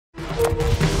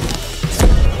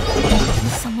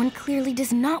man clearly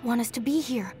does not want us to be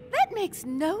here. That makes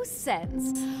no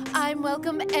sense. I'm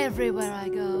welcome everywhere I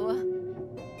go.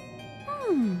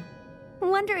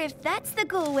 Wonder if that's the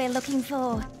ghoul we're looking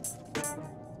for.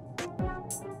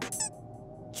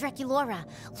 Draculaura,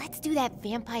 let's do that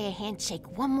vampire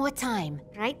handshake one more time.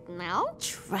 Right now?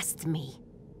 Trust me.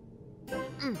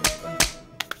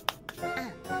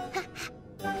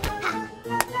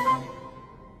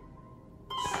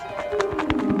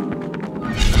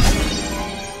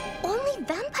 Only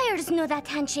vampires know that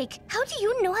handshake. How do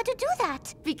you know how to do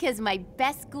that? Because my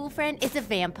best ghoul friend is a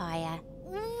vampire.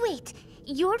 Wait,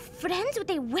 you're friends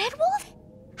with a werewolf?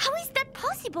 How is that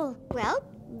possible? Well,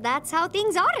 that's how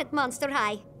things are at Monster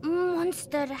High.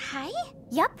 Monster High?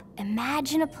 Yup.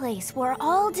 Imagine a place where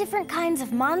all different kinds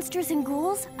of monsters and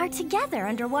ghouls are together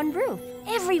under one roof.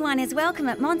 Everyone is welcome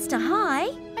at Monster High.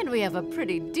 And we have a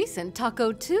pretty decent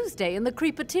Taco Tuesday in the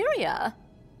Creepateria.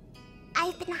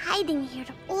 I've been hiding here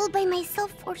all by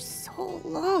myself for so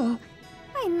long.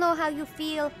 I know how you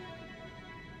feel.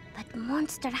 But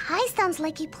Monster High sounds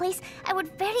like a place I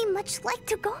would very much like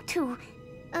to go to.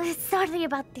 Sorry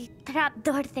about the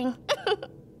trapdoor thing.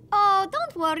 Oh,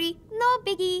 don't worry. No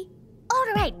biggie.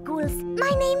 All right, ghouls.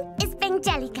 My name is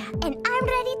Vangelica, and I'm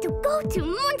ready to go to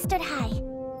Monster High.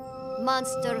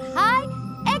 Monster High,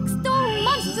 Exto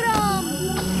Monstrum!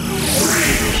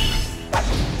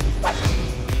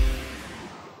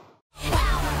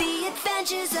 The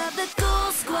adventures of the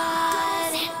Ghoul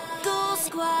Squad. Ghoul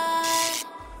Squad.